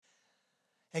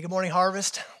Hey, good morning,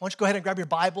 Harvest. Why don't you go ahead and grab your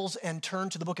Bibles and turn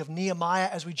to the book of Nehemiah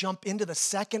as we jump into the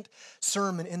second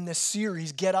sermon in this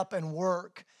series, Get Up and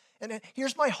Work. And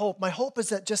here's my hope. My hope is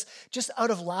that just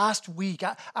out of last week,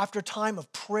 after a time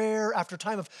of prayer, after a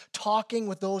time of talking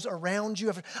with those around you,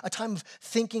 after a time of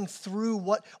thinking through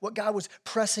what God was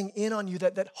pressing in on you,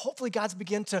 that hopefully God's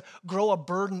begin to grow a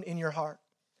burden in your heart.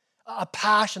 A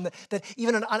passion, that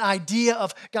even an idea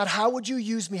of, God, how would you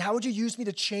use me? How would you use me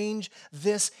to change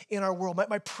this in our world?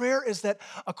 My prayer is that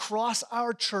across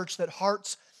our church that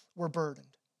hearts were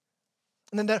burdened.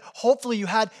 And then that hopefully you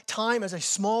had time as a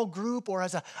small group or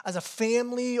as a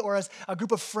family or as a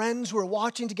group of friends who are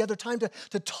watching together, time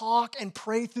to talk and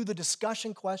pray through the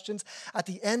discussion questions at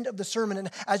the end of the sermon. And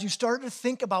as you started to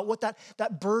think about what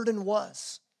that burden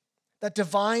was, that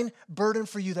divine burden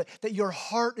for you, that your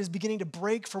heart is beginning to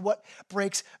break for what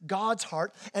breaks God's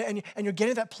heart. And you're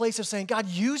getting to that place of saying, God,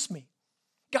 use me.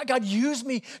 God, use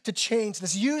me to change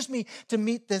this. Use me to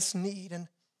meet this need. And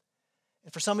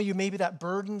for some of you, maybe that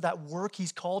burden, that work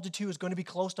he's called you to is going to be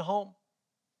close to home.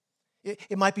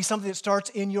 It might be something that starts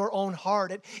in your own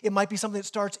heart. It might be something that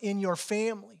starts in your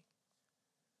family.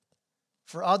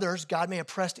 For others, God may have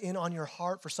pressed in on your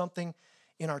heart for something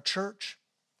in our church,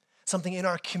 something in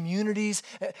our communities,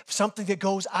 something that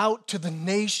goes out to the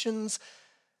nations.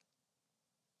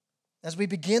 As we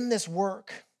begin this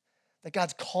work that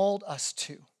God's called us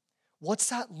to, what's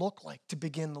that look like to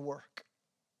begin the work?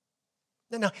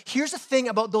 Now, here's the thing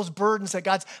about those burdens that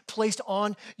God's placed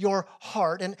on your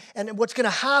heart. And what's going to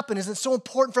happen is it's so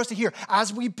important for us to hear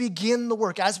as we begin the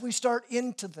work, as we start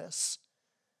into this,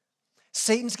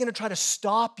 Satan's going to try to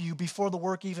stop you before the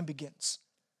work even begins.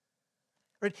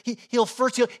 Right? He'll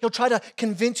try to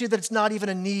convince you that it's not even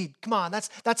a need. Come on,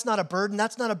 that's not a burden.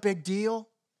 That's not a big deal.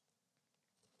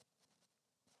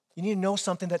 You need to know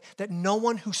something that no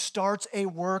one who starts a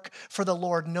work for the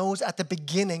Lord knows at the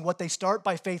beginning what they start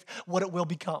by faith, what it will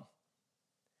become.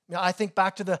 Now, I think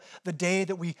back to the day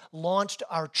that we launched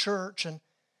our church and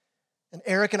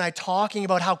Eric and I talking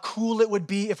about how cool it would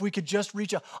be if we could just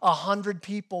reach 100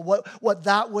 people, what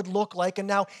that would look like. And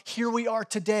now here we are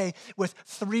today with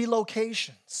 3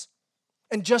 locations.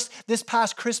 And just this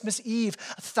past Christmas Eve,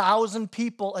 1,000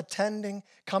 people attending,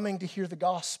 coming to hear the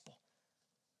gospel.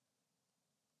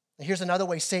 And here's another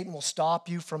way Satan will stop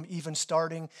you from even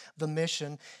starting the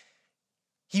mission.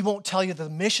 He won't tell you the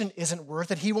mission isn't worth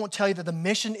it. He won't tell you that the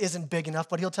mission isn't big enough,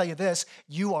 but he'll tell you this: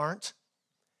 you aren't.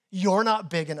 You're not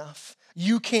big enough.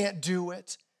 You can't do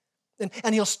it.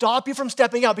 And he'll stop you from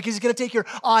stepping out because he's going to take your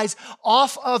eyes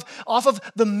off of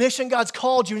the mission God's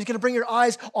called you. And he's going to bring your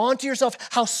eyes onto yourself,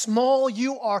 how small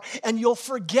you are. And you'll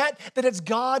forget that it's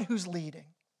God who's leading,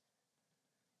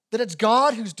 that it's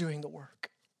God who's doing the work,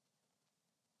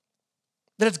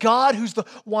 that it's God who's the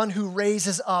one who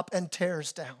raises up and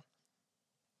tears down.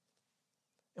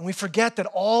 And we forget that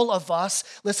all of us,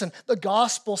 listen, the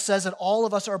gospel says that all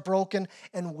of us are broken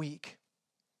and weak.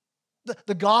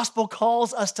 The gospel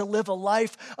calls us to live a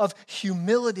life of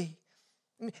humility.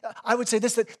 I would say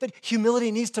this, that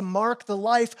humility needs to mark the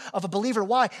life of a believer.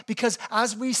 Why? Because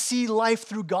as we see life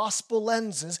through gospel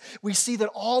lenses, we see that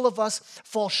all of us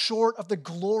fall short of the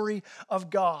glory of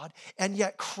God, and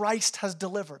yet Christ has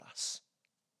delivered us.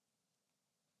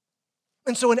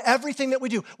 And so in everything that we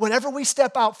do, whenever we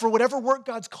step out for whatever work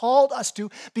God's called us to,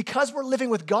 because we're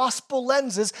living with gospel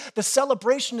lenses, the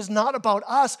celebration is not about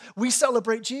us. We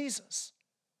celebrate Jesus.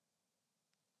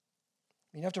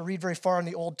 You don't have to read very far in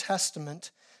the Old Testament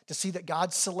to see that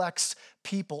God selects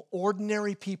people,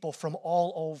 ordinary people from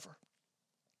all over.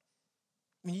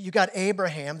 I mean, you got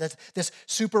Abraham, that's this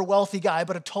super wealthy guy,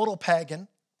 but a total pagan.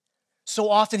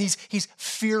 So often he's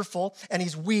fearful and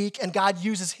he's weak, and God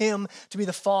uses him to be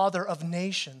the father of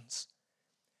nations.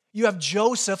 You have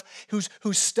Joseph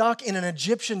who's stuck in an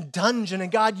Egyptian dungeon,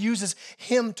 and God uses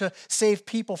him to save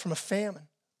people from a famine.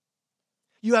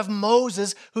 You have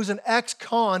Moses, who's an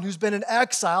ex-con, who's been in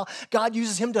exile. God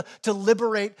uses him to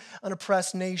liberate an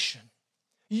oppressed nation.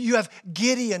 You have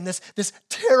Gideon, this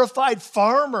terrified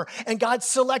farmer, and God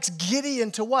selects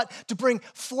Gideon to what? To bring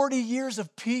 40 years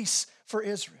of peace for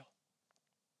Israel.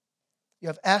 You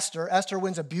have Esther. Esther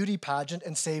wins a beauty pageant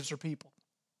and saves her people.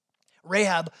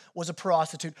 Rahab was a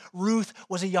prostitute. Ruth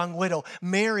was a young widow.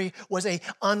 Mary was an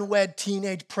unwed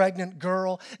teenage pregnant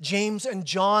girl. James and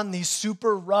John, these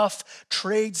super rough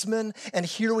tradesmen. And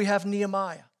here we have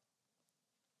Nehemiah.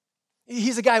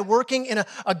 He's a guy working in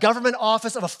a government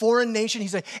office of a foreign nation.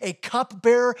 He's a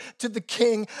cupbearer to the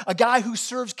king, a guy who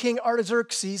serves King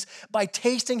Artaxerxes by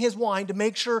tasting his wine to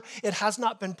make sure it has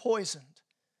not been poisoned.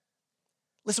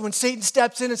 Listen, when Satan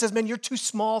steps in and says, man, you're too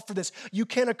small for this, you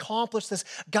can't accomplish this,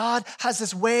 God has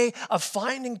this way of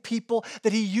finding people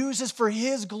that he uses for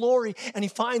his glory, and he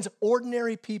finds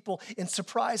ordinary people in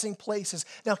surprising places.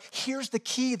 Now, here's the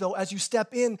key, though, as you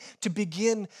step in to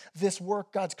begin this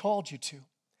work God's called you to.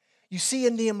 You see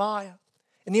in Nehemiah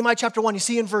chapter 1, you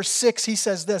see in verse 6, he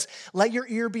says this, let your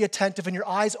ear be attentive and your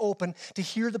eyes open to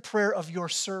hear the prayer of your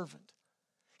servant.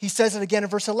 He says it again in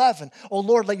verse 11. Oh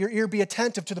Lord, let your ear be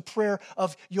attentive to the prayer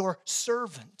of your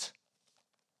servant.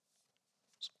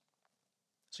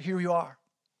 So here you are.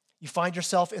 You find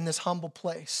yourself in this humble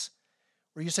place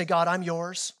where you say, God, I'm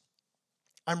yours.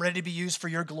 I'm ready to be used for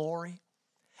your glory.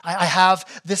 I have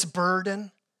this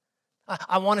burden.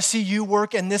 I want to see you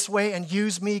work in this way and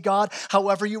use me, God,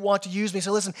 however you want to use me.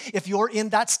 So listen, if you're in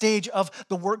that stage of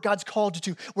the work God's called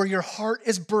you to, where your heart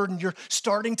is burdened, you're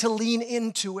starting to lean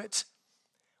into it,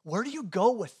 where do you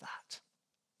go with that?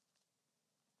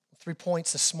 3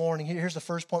 points this morning. Here's the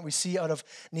first point we see out of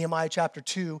Nehemiah chapter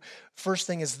 2. First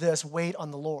thing is this: wait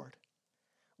on the Lord.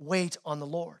 Wait on the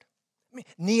Lord.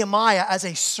 Nehemiah, as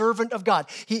a servant of God,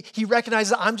 he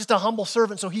recognizes I'm just a humble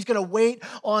servant, so he's going to wait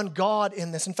on God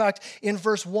in this. In fact, in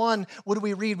verse 1, what do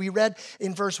we read? We read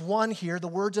in verse 1 here, the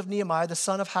words of Nehemiah, the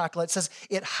son of Haklah. It says,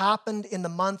 it happened in the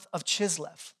month of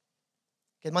Chislev.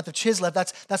 Okay, the month of Chislev,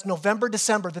 that's November,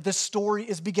 December, that this story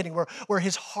is beginning, where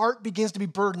his heart begins to be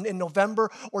burdened in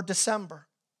November or December.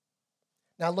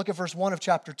 Now look at verse 1 of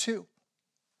chapter 2.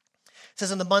 It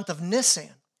says, in the month of Nisan,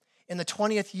 in the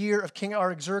 20th year of King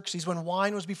Artaxerxes, when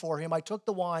wine was before him, I took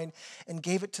the wine and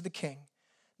gave it to the king.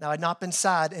 Now I had not been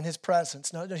sad in his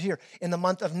presence. No, here, in the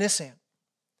month of Nisan.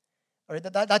 All right,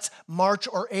 that's March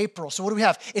or April. So what do we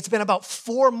have? It's been about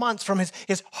 4 months from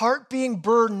his heart being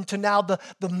burdened to now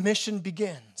the mission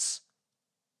begins.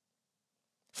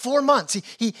 4 months.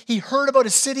 He heard about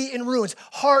his city in ruins,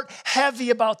 heart heavy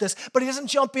about this, but he doesn't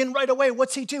jump in right away.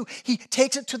 What's he do? He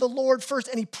takes it to the Lord first,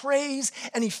 and he prays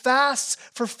and he fasts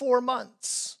for 4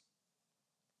 months.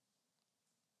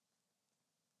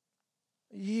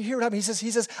 You hear what happened? He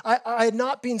says, I had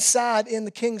not been sad in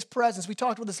the king's presence. We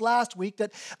talked about this last week,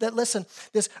 that listen,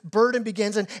 this burden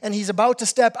begins, and he's about to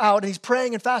step out, and he's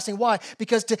praying and fasting. Why?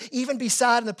 Because to even be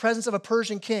sad in the presence of a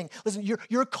Persian king, listen,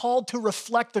 you're called to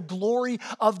reflect the glory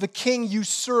of the king you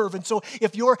serve. And so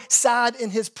if you're sad in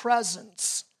his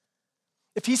presence,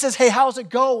 if he says, hey, how's it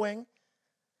going?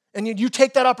 And you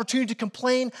take that opportunity to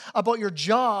complain about your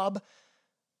job,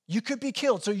 you could be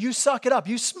killed. So you suck it up.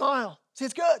 You smile. See,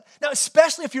 it's good. Now,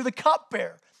 especially if you're the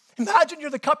cupbearer. Imagine you're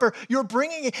the cupbearer. You're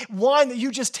bringing wine that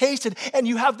you just tasted, and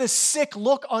you have this sick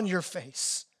look on your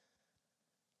face.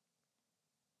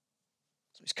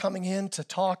 So he's coming in to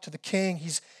talk to the king.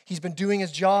 He's been doing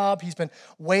his job. He's been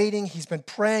waiting. He's been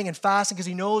praying and fasting because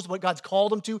he knows what God's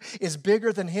called him to is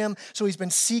bigger than him. So he's been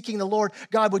seeking the Lord.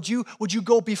 God, would you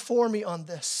go before me on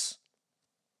this?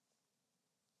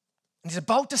 And he's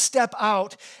about to step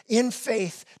out in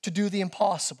faith to do the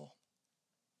impossible.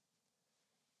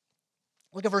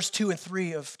 Look at verse 2 and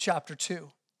 3 of chapter 2. It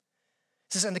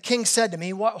says, and the king said to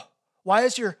me, why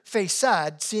is your face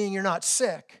sad, seeing you're not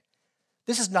sick?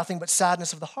 This is nothing but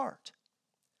sadness of the heart.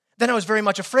 Then I was very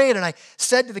much afraid, and I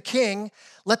said to the king,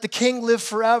 let the king live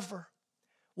forever.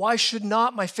 Why should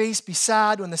not my face be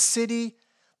sad when the city,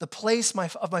 the place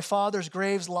of my father's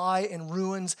graves lie in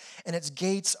ruins, and its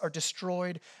gates are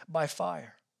destroyed by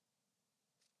fire?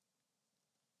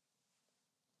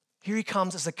 Here he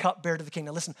comes as a cupbearer to the king.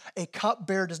 Now listen, a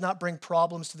cupbearer does not bring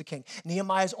problems to the king.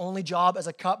 Nehemiah's only job as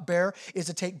a cupbearer is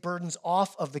to take burdens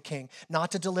off of the king, not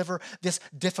to deliver this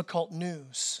difficult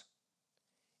news.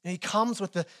 And he comes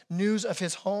with the news of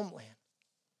his homeland.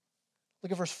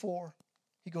 Look at verse 4.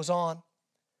 He goes on.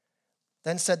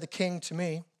 Then said the king to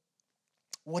me,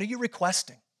 what are you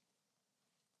requesting?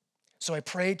 So I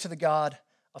prayed to the God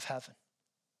of heaven.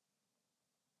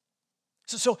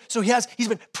 So he's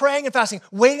been praying and fasting,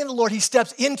 waiting on the Lord. He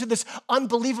steps into this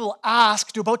unbelievable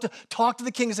ask, about to talk to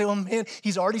the king and say, oh man,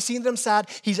 he's already seen them sad.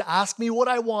 He's asked me what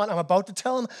I want. I'm about to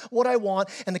tell him what I want.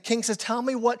 And the king says, tell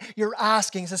me what you're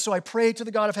asking. He says, so I prayed to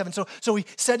the God of heaven. So he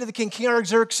said to the king, King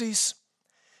Artaxerxes,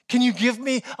 can you give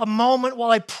me a moment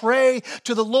while I pray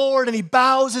to the Lord? And he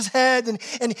bows his head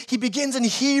and he begins in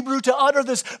Hebrew to utter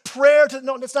this prayer.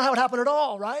 No, that's not how it happened at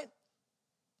all, right?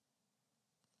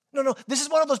 No, this is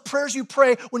one of those prayers you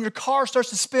pray when your car starts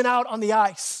to spin out on the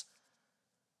ice.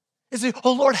 It's like,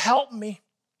 oh Lord, help me.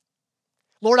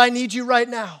 Lord, I need you right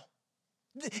now.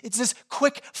 It's this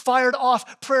quick, fired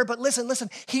off prayer, but listen,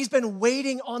 he's been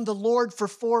waiting on the Lord for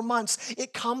 4 months.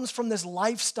 It comes from this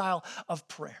lifestyle of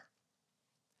prayer.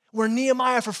 Where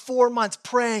Nehemiah for 4 months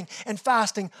praying and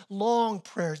fasting, long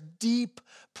prayers, deep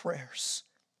prayers.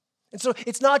 And so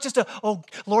it's not just oh,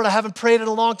 Lord, I haven't prayed in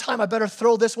a long time. I better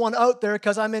throw this one out there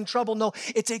because I'm in trouble. No,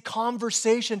 it's a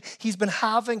conversation he's been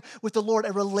having with the Lord,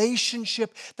 a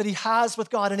relationship that he has with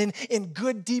God. And in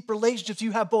good, deep relationships,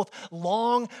 you have both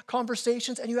long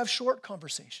conversations and you have short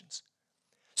conversations.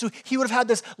 So he would have had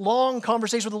this long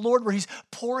conversation with the Lord where he's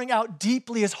pouring out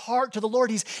deeply his heart to the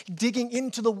Lord. He's digging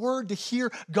into the word to hear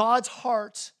God's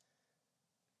heart.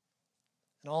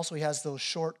 And also he has those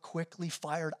short, quickly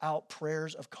fired out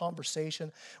prayers of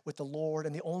conversation with the Lord.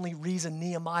 And the only reason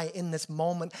Nehemiah in this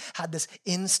moment had this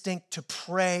instinct to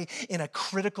pray in a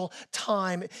critical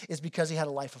time is because he had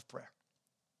a life of prayer.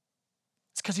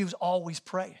 It's because he was always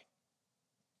praying.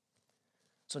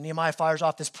 So Nehemiah fires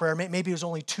off this prayer. Maybe it was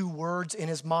only 2 words in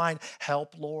his mind,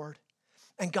 help, Lord.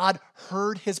 And God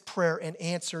heard his prayer and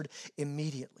answered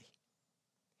immediately.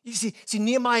 You see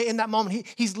Nehemiah in that moment,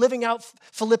 he's living out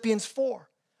Philippians 4.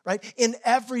 Right? In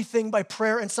everything by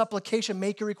prayer and supplication,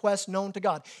 make your requests known to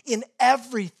God. In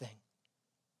everything.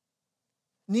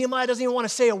 Nehemiah doesn't even want to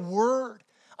say a word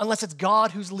unless it's God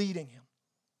who's leading him.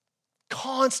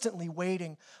 Constantly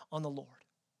waiting on the Lord.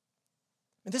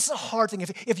 And this is a hard thing.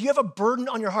 If you have a burden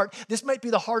on your heart, this might be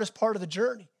the hardest part of the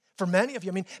journey for many of you.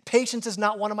 I mean, patience is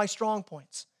not one of my strong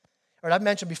points. Right, I've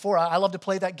mentioned before, I love to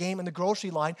play that game in the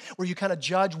grocery line where you kind of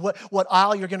judge what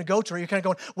aisle you're going to go to. Or you're kind of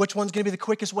going, which one's going to be the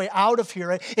quickest way out of here,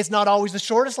 right? It's not always the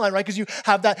shortest line, right? Because you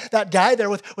have that guy there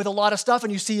with a lot of stuff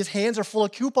and you see his hands are full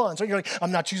of coupons. Right? You're like,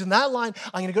 I'm not choosing that line.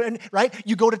 I'm going to go, and, right?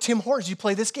 You go to Tim Hortons, you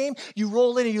play this game, you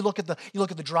roll in and you look at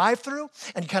the drive-through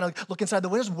and you kind of look inside the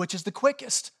windows, which is the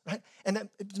quickest, right? And that,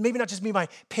 maybe not just me, my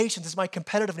patience, it's my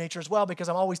competitive nature as well because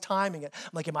I'm always timing it.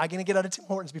 I'm like, am I going to get out of Tim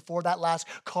Hortons before that last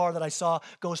car that I saw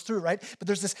goes through, right? But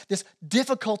there's this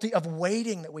difficulty of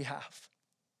waiting that we have.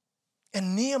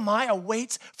 And Nehemiah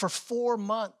waits for 4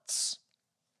 months.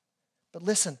 But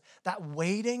listen, that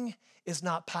waiting is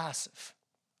not passive.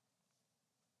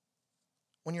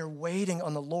 When you're waiting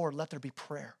on the Lord, let there be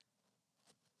prayer.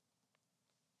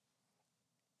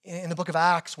 In the book of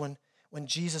Acts, when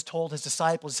Jesus told his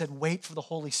disciples, he said, wait for the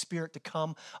Holy Spirit to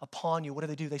come upon you. What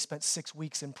do? They spent 6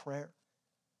 weeks in prayer.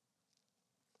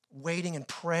 Waiting and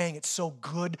praying, it's so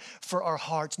good for our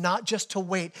hearts, not just to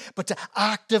wait, but to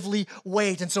actively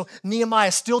wait. And so Nehemiah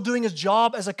is still doing his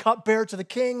job as a cupbearer to the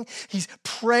king. He's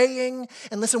praying.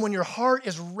 And listen, when your heart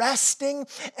is resting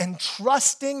and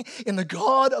trusting in the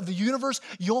God of the universe,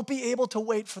 you'll be able to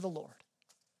wait for the Lord.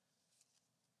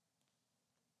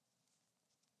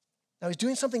 Now he's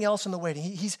doing something else in the waiting.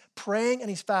 He's praying and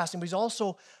he's fasting, but he's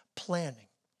also planning.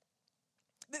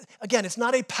 Again, it's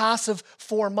not a passive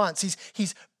 4 months.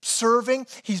 He's serving,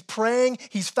 he's praying,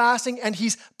 he's fasting, and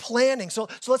he's planning. So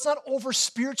let's not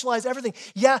over-spiritualize everything.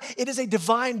 Yeah, it is a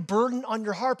divine burden on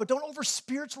your heart, but don't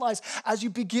over-spiritualize as you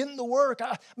begin the work.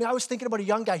 I was thinking about a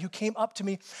young guy who came up to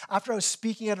me after I was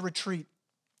speaking at a retreat.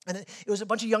 And it was a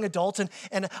bunch of young adults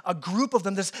and a group of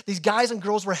them, these guys and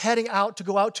girls were heading out to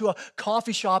go out to a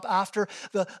coffee shop after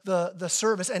the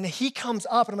service. And he comes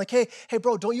up and I'm like, hey,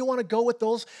 bro, don't you want to go with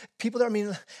those people there?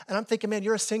 And I'm thinking, man,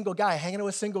 you're a single guy. Hanging out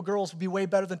with single girls would be way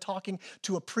better than talking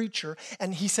to a preacher.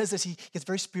 And he says this, he gets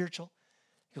very spiritual.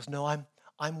 He goes, no,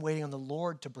 I'm waiting on the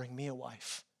Lord to bring me a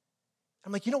wife.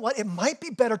 I'm like, you know what? It might be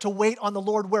better to wait on the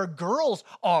Lord where girls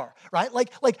are, right?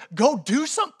 Like go do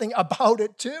something about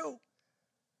it too.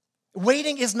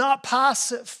 Waiting is not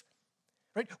passive,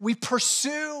 right? We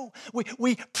pursue,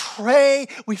 we pray,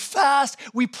 we fast,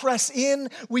 we press in,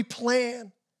 we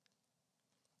plan.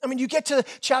 You get to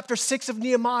chapter 6 of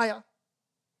Nehemiah,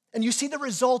 and you see the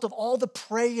result of all the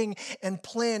praying and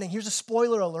planning. Here's a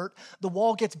spoiler alert. The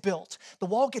wall gets built. The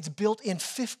wall gets built in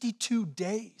 52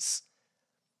 days.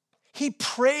 He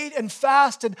prayed and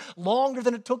fasted longer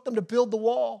than it took them to build the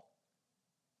wall.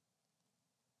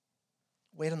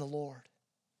 Wait on the Lord.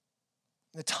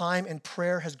 The time in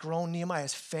prayer has grown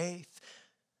Nehemiah's faith,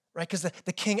 right? Because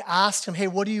the king asked him, hey,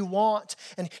 what do you want?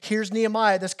 And here's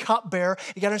Nehemiah, this cupbearer.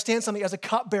 You got to understand something. As a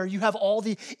cupbearer, you have all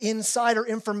the insider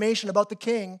information about the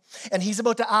king. And he's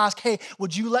about to ask, hey,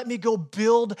 would you let me go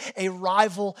build a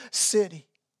rival city?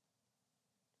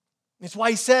 It's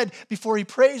why he said before he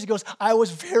prays, he goes, I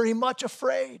was very much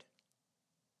afraid.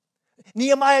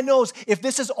 Nehemiah knows if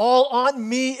this is all on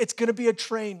me, it's going to be a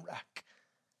train wreck.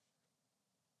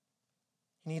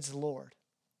 He needs the Lord.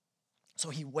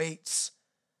 So he waits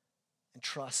and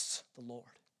trusts the Lord.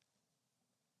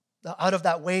 Now, out of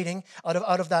that waiting, out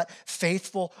of that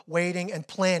faithful waiting and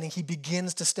planning, he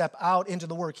begins to step out into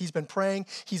the work. He's been praying,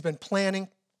 he's been planning.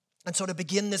 And so to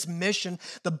begin this mission,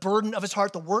 the burden of his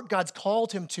heart, the work God's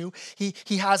called him to,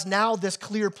 he has now this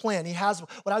clear plan. He has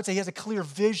what I would say, he has a clear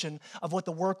vision of what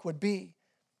the work would be.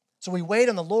 So we wait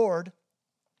on the Lord.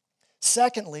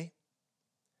 Secondly,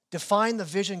 Define the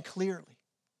vision clearly.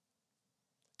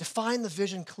 Define the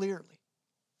vision clearly.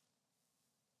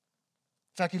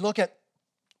 In fact, you look at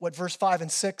what verse 5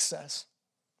 and 6 says.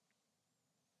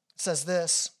 It says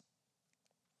this.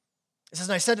 It says,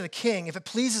 and I said to the king, if it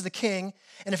pleases the king,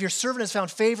 and if your servant has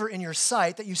found favor in your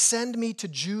sight, that you send me to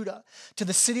Judah, to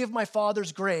the city of my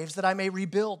father's graves, that I may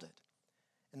rebuild it.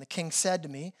 And the king said to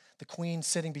me, the queen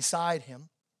sitting beside him,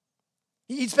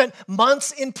 he'd spent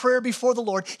months in prayer before the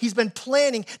Lord. He's been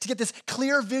planning to get this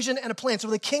clear vision and a plan. So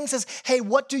when the king says, hey,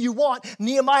 what do you want?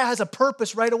 Nehemiah has a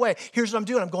purpose right away. Here's what I'm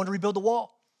doing. I'm going to rebuild the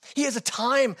wall. He has a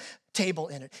timetable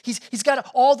in it. He's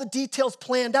got all the details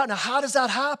planned out. Now, how does that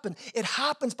happen? It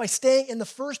happens by staying in the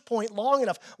first point long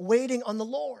enough, waiting on the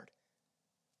Lord.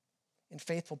 In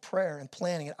faithful prayer and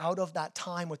planning, and out of that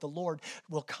time with the Lord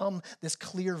will come this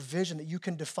clear vision that you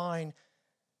can define.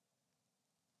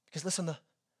 Because listen,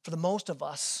 for the most of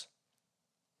us,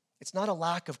 it's not a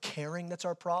lack of caring that's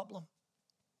our problem.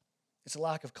 It's a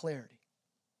lack of clarity.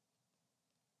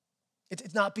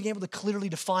 It's not being able to clearly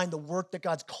define the work that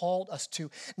God's called us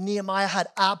to. Nehemiah had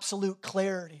absolute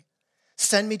clarity.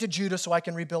 Send me to Judah so I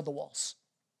can rebuild the walls.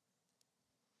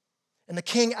 And the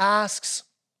king asks,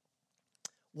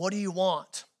 what do you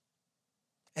want?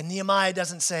 And Nehemiah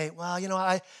doesn't say, well,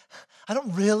 I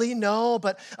don't really know,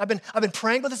 but I've been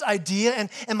praying about this idea,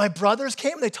 and my brothers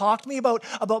came and they talked to me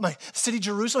about my city,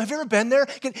 Jerusalem. Have you ever been there?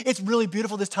 It's really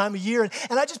beautiful this time of year.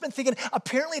 And I've just been thinking,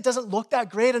 apparently it doesn't look that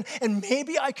great, and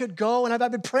maybe I could go, and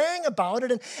I've been praying about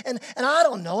it, and I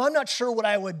don't know. I'm not sure what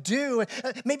I would do.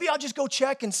 Maybe I'll just go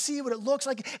check and see what it looks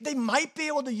like. They might be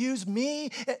able to use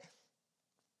me.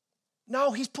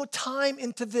 No, he's put time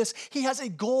into this. He has a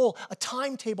goal, a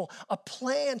timetable, a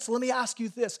plan. So let me ask you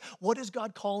this. What is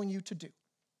God calling you to do?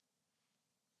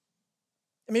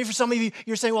 And maybe for some of you,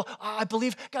 you're saying, well, I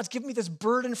believe God's given me this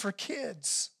burden for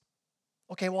kids.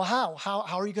 Okay, well, how?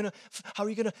 How are you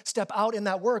gonna step out in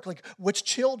that work? Like, which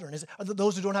children? Are it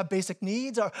those who don't have basic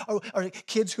needs? Are it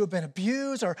kids who have been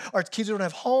abused? Are it kids who don't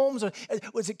have homes? Or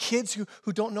is it kids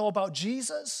who don't know about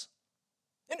Jesus?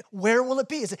 And where will it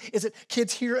be? Is it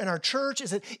kids here in our church?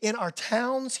 Is it in our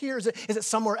towns here? Is it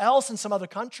somewhere else in some other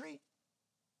country?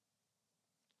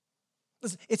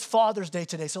 Listen, it's Father's Day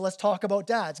today, so let's talk about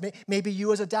dads. Maybe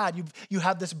you as a dad, you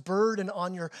have this burden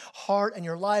on your heart and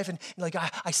your life, and like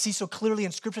I see so clearly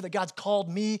in Scripture that God's called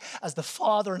me as the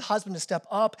father and husband to step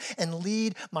up and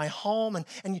lead my home,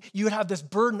 and you have this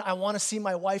burden. I want to see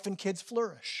my wife and kids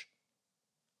flourish.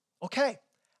 Okay,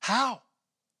 how?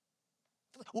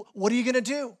 What are you going to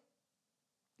do?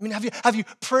 I mean, have you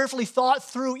prayerfully thought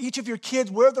through each of your kids,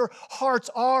 where their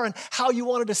hearts are and how you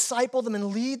want to disciple them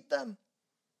and lead them?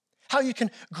 How you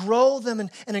can grow them and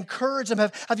encourage them?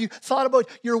 Have you thought about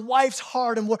your wife's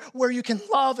heart and where you can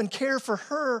love and care for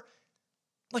her?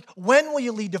 Like, when will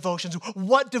you lead devotions?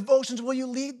 What devotions will you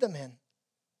lead them in?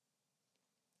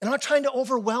 And I'm not trying to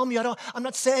overwhelm you. I'm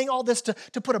not saying all this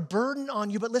to put a burden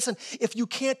on you, but listen, if you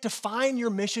can't define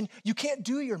your mission, you can't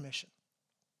do your mission.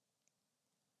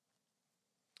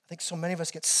 I think so many of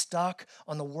us get stuck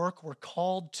on the work we're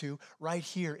called to right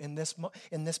here in this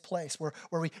place where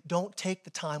we don't take the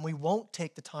time, we won't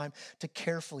take the time to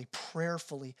carefully,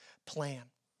 prayerfully plan,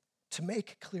 to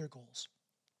make clear goals.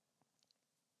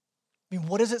 I mean,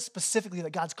 what is it specifically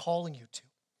that God's calling you to?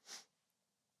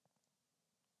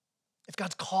 If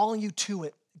God's calling you to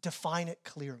it, define it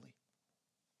clearly.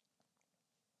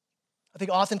 I think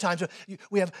oftentimes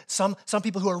we have some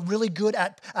people who are really good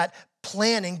at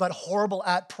planning but horrible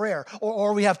at prayer.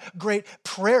 Or we have great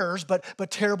prayers but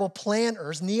terrible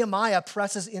planners. Nehemiah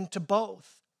presses into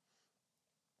both.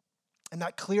 And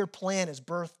that clear plan is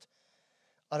birthed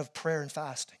out of prayer and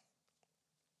fasting.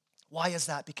 Why is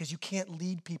that? Because you can't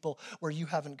lead people where you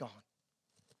haven't gone.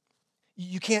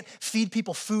 You can't feed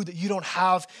people food that you don't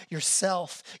have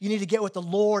yourself. You need to get with the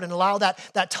Lord and allow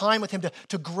that time with Him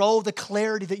to grow the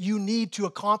clarity that you need to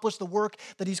accomplish the work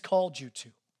that He's called you to.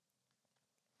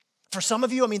 For some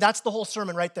of you, I mean, that's the whole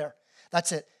sermon right there.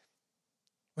 That's it.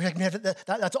 We're like, man,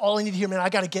 that's all I need to hear, man. I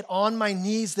got to get on my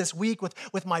knees this week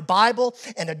with my Bible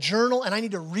and a journal, and I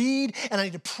need to read, and I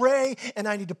need to pray, and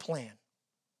I need to plan.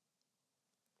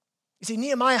 You see,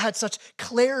 Nehemiah had such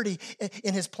clarity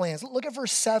in his plans. Look at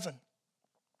verse 7.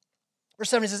 Verse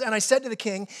 7, he says, and I said to the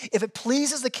king, if it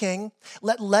pleases the king,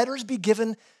 let letters be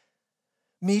given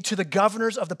me to the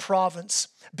governors of the province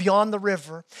beyond the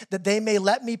river, that they may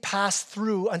let me pass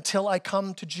through until I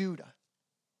come to Judah.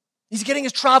 He's getting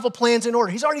his travel plans in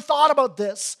order. He's already thought about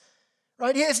this,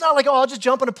 right? It's not like, I'll just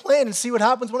jump on a plane and see what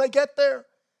happens when I get there.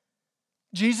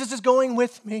 Jesus is going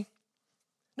with me.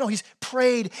 No, he's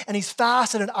prayed and he's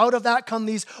fasted, and out of that come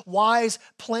these wise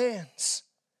plans.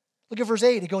 Look at verse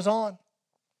 8, he goes on.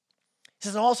 He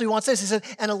says, and also he wants this. He said,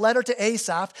 and a letter to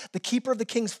Asaph, the keeper of the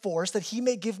king's forest, that he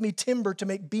may give me timber to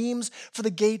make beams for the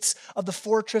gates of the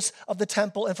fortress of the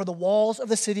temple and for the walls of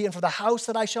the city and for the house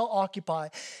that I shall occupy.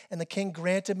 And the king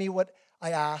granted me what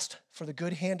I asked, for the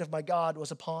good hand of my God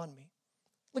was upon me.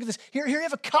 Look at this. Here you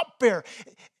have a cupbearer.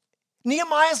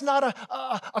 Nehemiah is not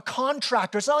a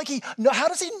contractor. It's not like how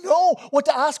does he know what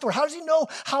to ask for? How does he know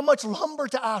how much lumber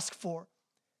to ask for?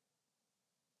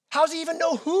 How does he even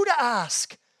know who to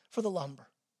ask for the lumber?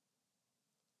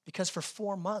 Because for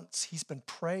 4 months, he's been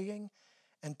praying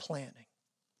and planning.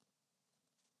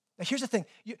 Now, here's the thing.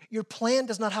 Your plan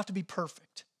does not have to be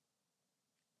perfect.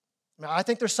 I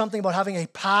think there's something about having a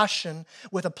passion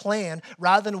with a plan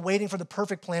rather than waiting for the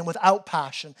perfect plan without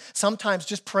passion. Sometimes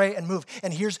just pray and move.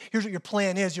 And here's what your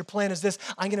plan is. Your plan is this: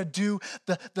 I'm going to do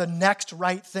the next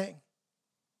right thing.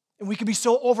 And we can be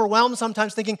so overwhelmed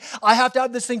sometimes thinking, I have to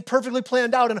have this thing perfectly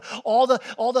planned out and all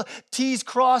the T's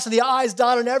crossed and the I's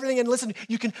dotted and everything. And listen,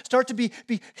 you can start to be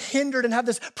hindered and have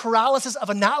this paralysis of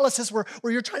analysis where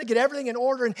you're trying to get everything in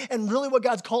order. And really what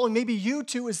God's calling maybe you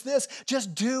to is this: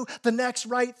 just do the next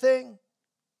right thing.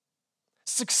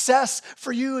 Success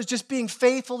for you is just being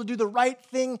faithful to do the right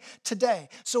thing today.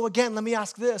 So again, let me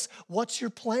ask this: what's your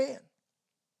plan?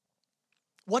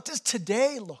 What does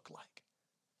today look like?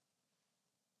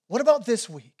 What about this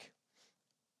week?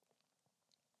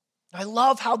 I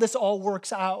love how this all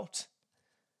works out.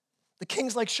 The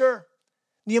king's like, sure,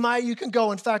 Nehemiah, you can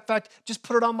go. In fact, just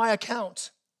put it on my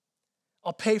account.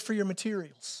 I'll pay for your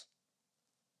materials.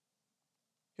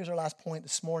 Here's our last point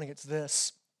this morning. It's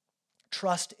this: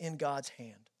 trust in God's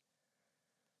hand.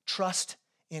 Trust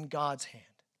in God's hand.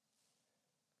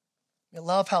 I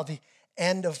love how the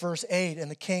end of verse 8,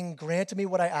 and the king granted me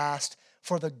what I asked,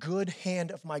 for the good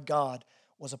hand of my God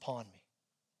was upon me.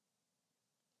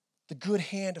 The good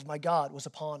hand of my God was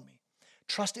upon me.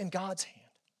 Trust in God's hand.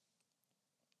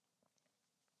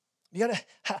 You gotta,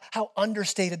 how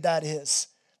understated that is.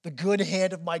 The good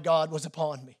hand of my God was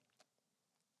upon me.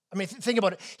 I mean, think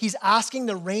about it. He's asking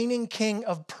the reigning king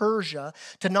of Persia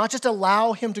to not just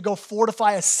allow him to go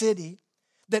fortify a city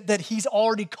that he's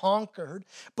already conquered,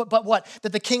 but what?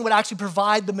 That the king would actually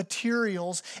provide the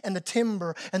materials and the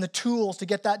timber and the tools to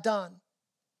get that done.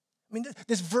 I mean,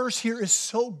 this verse here is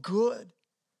so good.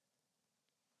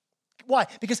 Why?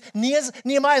 Because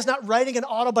Nehemiah is not writing an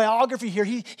autobiography here.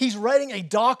 He's writing a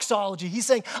doxology. He's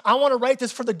saying, I want to write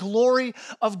this for the glory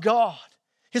of God.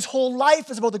 His whole life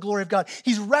is about the glory of God.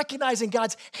 He's recognizing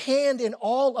God's hand in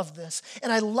all of this. And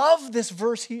I love this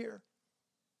verse here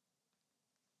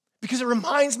because it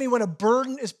reminds me when a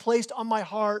burden is placed on my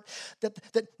heart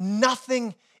that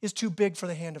nothing is too big for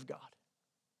the hand of God.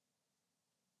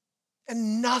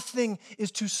 And nothing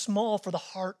is too small for the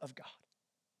heart of God.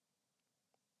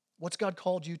 What's God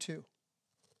called you to?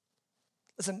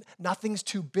 Listen, nothing's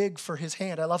too big for his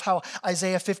hand. I love how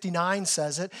Isaiah 59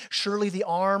 says it. Surely the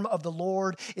arm of the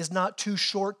Lord is not too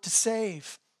short to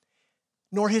save,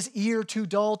 nor his ear too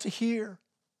dull to hear.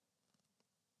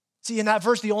 See, in that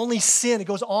verse, the only sin, it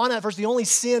goes on in that verse, the only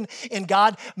sin in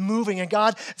God moving and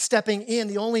God stepping in,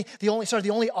 the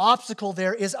only obstacle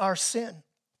there is our sin.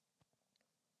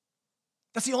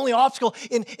 That's the only obstacle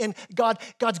in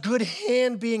God's good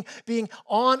hand being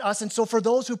on us. And so for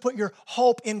those who put your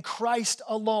hope in Christ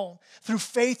alone, through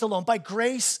faith alone, by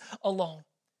grace alone,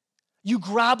 you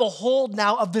grab a hold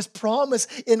now of this promise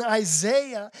in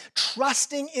Isaiah,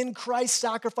 trusting in Christ's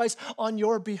sacrifice on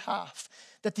your behalf,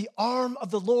 that the arm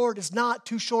of the Lord is not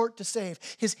too short to save,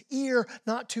 his ear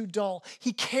not too dull.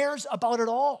 He cares about it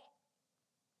all.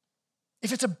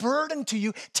 If it's a burden to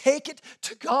you, take it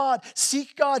to God.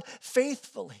 Seek God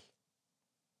faithfully.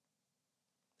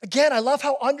 Again, I love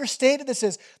how understated this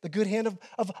is. The good hand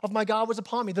of my God was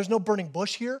upon me. There's no burning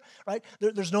bush here, right?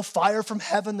 There's no fire from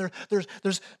heaven.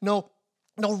 There's no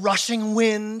rushing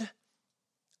wind.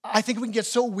 I think we can get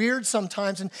so weird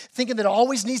sometimes and thinking that it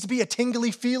always needs to be a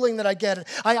tingly feeling that I get.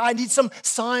 I need some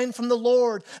sign from the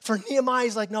Lord. For Nehemiah,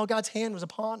 he's like, no, God's hand was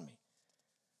upon me.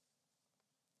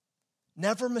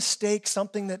 Never mistake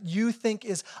something that you think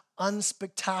is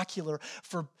unspectacular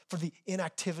for the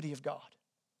inactivity of God.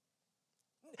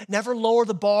 Never lower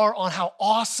the bar on how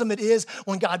awesome it is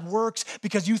when God works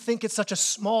because you think it's such a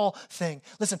small thing.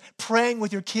 Listen, praying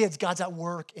with your kids, God's at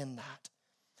work in that.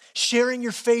 Sharing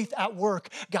your faith at work,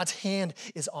 God's hand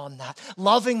is on that.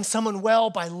 Loving someone well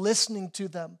by listening to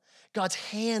them, God's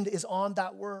hand is on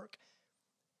that work.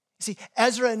 See,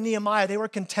 Ezra and Nehemiah, they were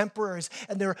contemporaries,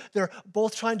 and they're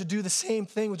both trying to do the same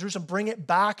thing with Jerusalem, bring it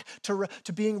back to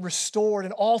being restored.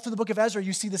 And all through the book of Ezra,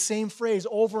 you see the same phrase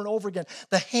over and over again.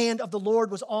 The hand of the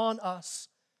Lord was on us.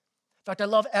 In fact, I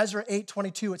love Ezra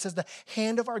 8:22. It says, the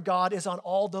hand of our God is on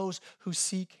all those who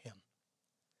seek him.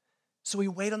 So we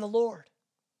wait on the Lord.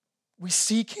 We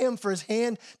seek him for his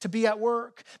hand to be at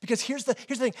work. Because here's the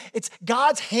thing. It's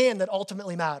God's hand that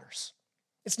ultimately matters.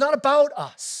 It's not about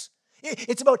us.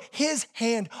 It's about his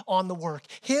hand on the work,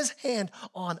 his hand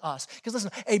on us. Because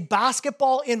listen, a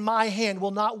basketball in my hand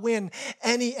will not win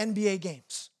any NBA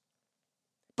games.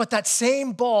 But that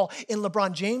same ball in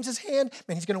LeBron James's hand,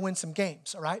 man, he's going to win some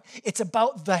games, all right? It's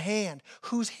about the hand,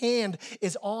 whose hand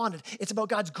is on it. It's about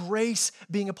God's grace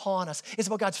being upon us. It's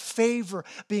about God's favor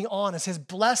being on us, his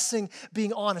blessing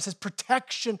being on us, his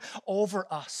protection over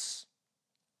us.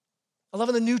 I love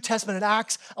in the New Testament, in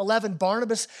Acts 11,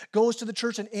 Barnabas goes to the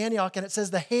church in Antioch, and it says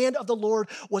the hand of the Lord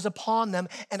was upon them,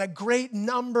 and a great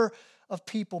number of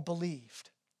people believed.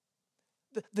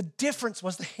 The difference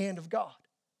was the hand of God.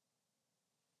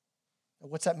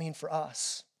 What's that mean for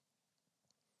us?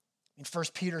 In 1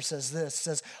 Peter says this, it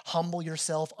says, humble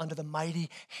yourself under the mighty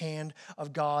hand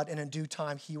of God, and in due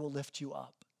time he will lift you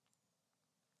up.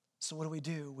 So what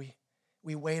do?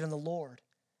 We wait on the Lord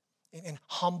in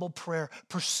humble prayer,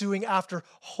 pursuing after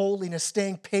holiness,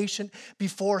 staying patient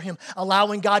before him,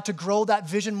 allowing God to grow that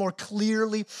vision more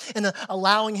clearly, and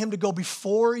allowing him to go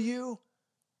before you.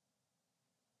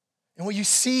 And what you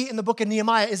see in the book of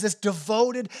Nehemiah is this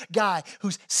devoted guy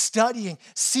who's studying,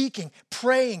 seeking,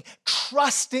 praying,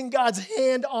 trusting God's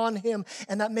hand on him,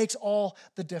 and that makes all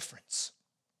the difference.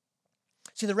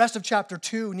 See, the rest of chapter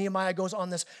 2, Nehemiah goes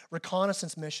on this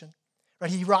reconnaissance mission. Right?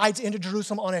 He rides into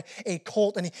Jerusalem on a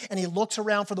colt, and he looks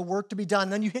around for the work to be done.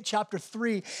 And then you hit chapter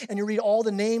 3, and you read all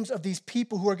the names of these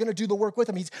people who are going to do the work with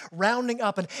him. He's rounding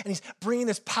up, and he's bringing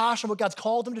this passion of what God's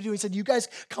called him to do. He said, you guys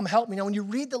come help me. Now, when you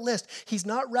read the list, he's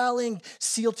not rallying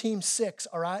SEAL Team 6,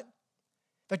 all right?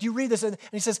 In fact, you read this, and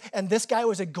he says, and this guy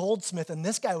was a goldsmith, and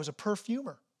this guy was a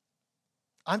perfumer.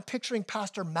 I'm picturing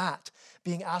Pastor Matt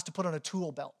being asked to put on a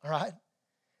tool belt, all right?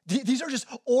 These are just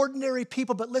ordinary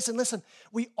people, but listen,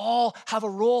 we all have a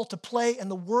role to play in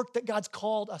the work that God's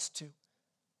called us to.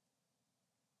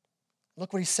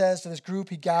 Look what he says to this group.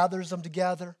 He gathers them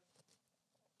together.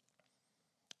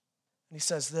 And he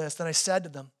says this, then I said to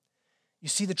them, you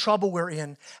see the trouble we're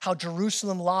in, how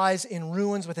Jerusalem lies in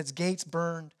ruins with its gates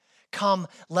burned. Come,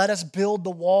 let us build the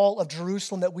wall of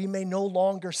Jerusalem that we may no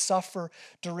longer suffer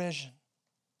derision.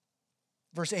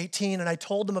 Verse 18, and I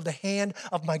told them of the hand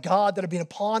of my God that had been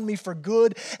upon me for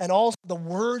good, and also the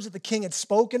words that the king had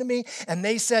spoken to me. And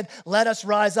they said, let us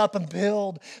rise up and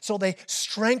build. So they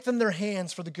strengthened their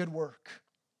hands for the good work.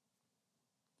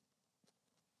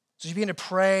 So you begin to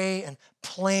pray and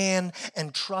plan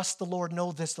and trust the Lord.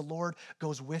 Know this, the Lord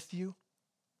goes with you.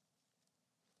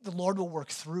 The Lord will work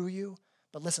through you.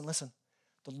 But listen,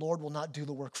 the Lord will not do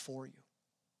the work for you.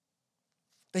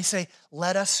 They say,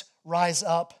 let us rise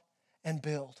up and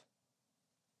build.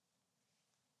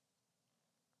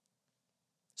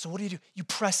 So what do? You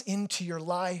press into your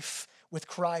life with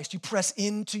Christ. You press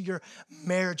into your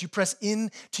marriage. You press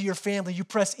into your family. You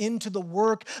press into the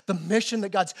work, the mission that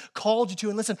God's called you to.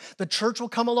 And listen, the church will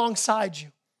come alongside you.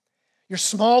 Your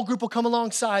small group will come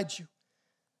alongside you.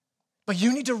 But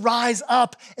you need to rise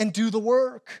up and do the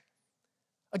work.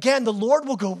 Again, the Lord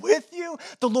will go with you.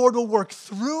 The Lord will work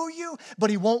through you, but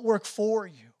he won't work for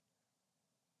you.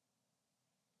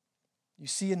 You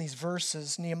see in these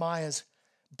verses Nehemiah's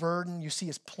burden, you see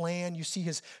his plan, you see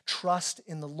his trust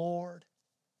in the Lord.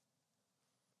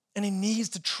 And he needs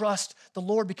to trust the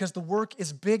Lord because the work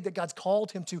is big that God's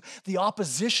called him to. The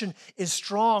opposition is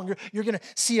strong. You're going to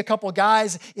see a couple of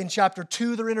guys in chapter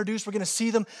 2 that are introduced. We're going to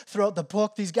see them throughout the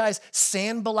book. These guys,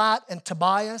 Sanballat and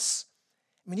Tobias.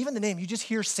 I mean, even the name, you just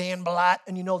hear Sanballat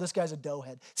and you know this guy's a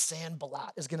doughhead.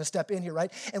 Sanballat is going to step in here,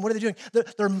 right? And what are they doing?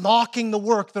 They're mocking the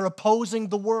work. They're opposing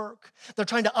the work. They're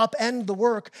trying to upend the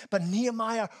work. But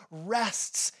Nehemiah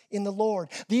rests in the Lord.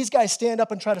 These guys stand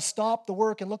up and try to stop the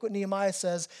work. And look what Nehemiah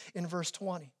says in verse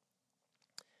 20.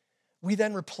 We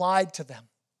then replied to them,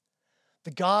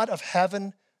 the God of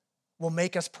heaven will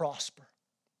make us prosper,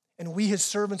 and we, his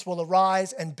servants, will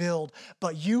arise and build.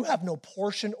 But you have no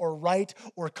portion or right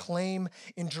or claim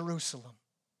in Jerusalem.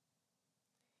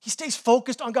 He stays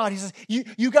focused on God. He says,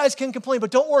 you guys can complain, but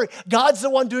don't worry. God's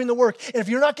the one doing the work. And if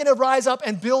you're not going to rise up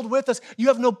and build with us, you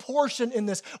have no portion in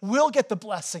this. We'll get the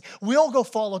blessing. We'll go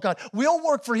follow God. We'll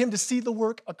work for him to see the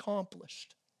work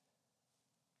accomplished.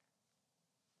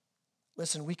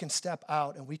 Listen, we can step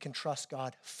out and we can trust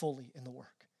God fully in the work.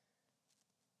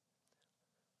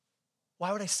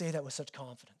 Why would I say that with such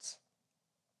confidence?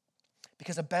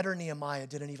 Because a better Nehemiah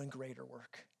did an even greater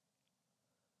work.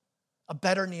 A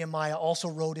better Nehemiah also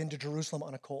rode into Jerusalem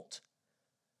on a colt.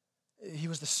 He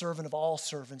was the servant of all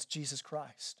servants, Jesus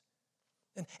Christ.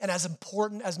 And as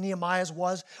important as Nehemiah's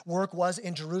work was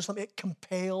in Jerusalem, it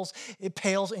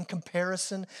pales in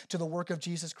comparison to the work of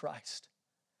Jesus Christ.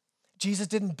 Jesus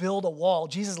didn't build a wall.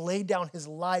 Jesus laid down his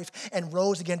life and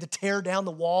rose again to tear down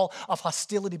the wall of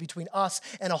hostility between us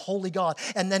and a holy God.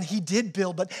 And then he did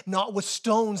build, but not with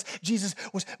stones. Jesus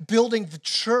was building the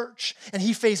church, and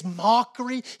he faced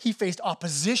mockery, he faced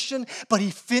opposition, but he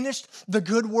finished the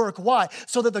good work. Why?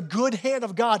 So that the good hand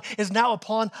of God is now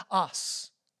upon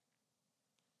us.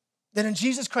 That in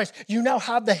Jesus Christ, you now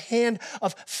have the hand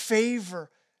of favor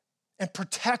and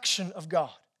protection of God.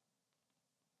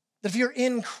 That if you're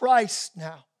in Christ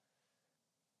now,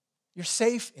 you're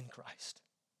safe in Christ.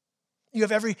 You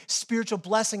have every spiritual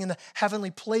blessing in the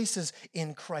heavenly places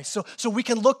in Christ. So we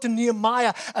can look to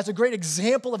Nehemiah as a great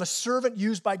example of a servant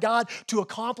used by God to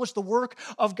accomplish the work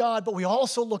of God, but we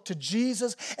also look to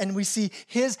Jesus and we see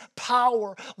his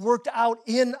power worked out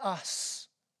in us.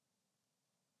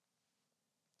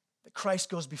 That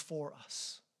Christ goes before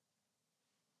us,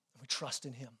 and we trust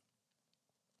in him.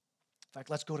 In fact,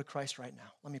 let's go to Christ right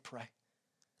now. Let me pray.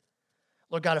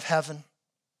 Lord God of heaven,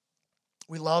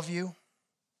 we love you.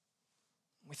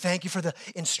 We thank you for the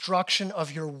instruction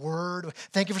of your word.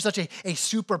 Thank you for such a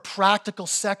super practical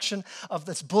section of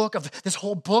this book, of this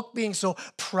whole book being so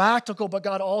practical, but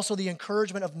God, also the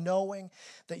encouragement of knowing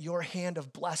that your hand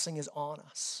of blessing is on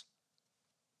us.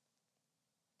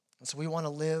 And so we want to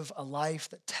live a life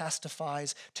that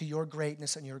testifies to your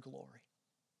greatness and your glory.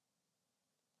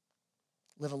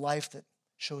 Live a life that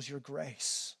shows your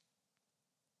grace.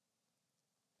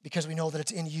 Because we know that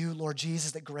it's in you, Lord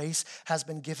Jesus, that grace has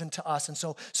been given to us. And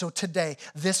so today,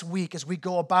 this week, as we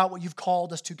go about what you've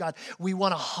called us to, God, we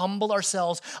want to humble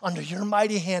ourselves under your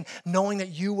mighty hand, knowing that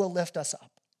you will lift us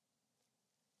up.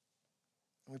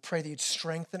 And we pray that you'd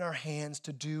strengthen our hands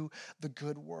to do the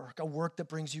good work, a work that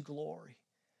brings you glory.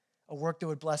 A work that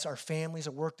would bless our families,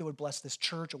 a work that would bless this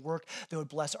church, a work that would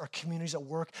bless our communities, a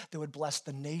work that would bless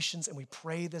the nations. And we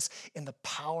pray this in the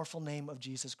powerful name of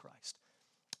Jesus Christ.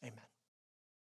 Amen.